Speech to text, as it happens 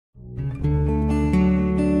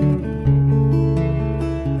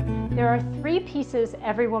pieces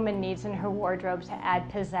every woman needs in her wardrobe to add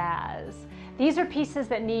pizzazz. These are pieces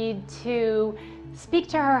that need to speak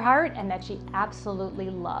to her heart and that she absolutely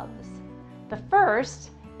loves. The first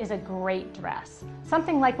is a great dress.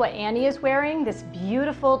 Something like what Annie is wearing, this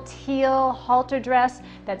beautiful teal halter dress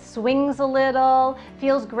that swings a little,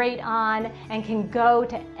 feels great on, and can go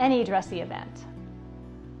to any dressy event.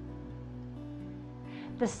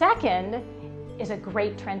 The second is a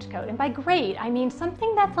great trench coat. And by great, I mean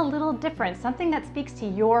something that's a little different, something that speaks to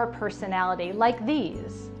your personality, like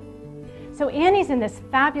these. So Annie's in this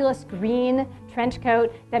fabulous green trench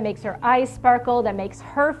coat that makes her eyes sparkle, that makes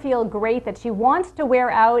her feel great, that she wants to wear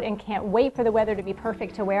out and can't wait for the weather to be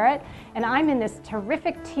perfect to wear it. And I'm in this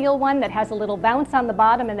terrific teal one that has a little bounce on the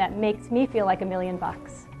bottom and that makes me feel like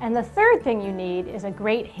 $1,000,000. And the third thing you need is a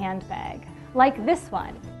great handbag, like this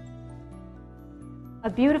one. A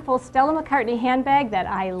beautiful Stella McCartney handbag that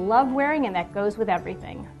I love wearing and that goes with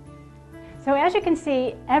everything. So as you can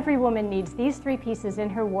see, every woman needs these three pieces in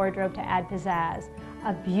her wardrobe to add pizzazz.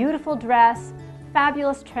 A beautiful dress,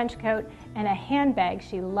 fabulous trench coat, and a handbag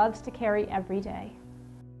she loves to carry every day.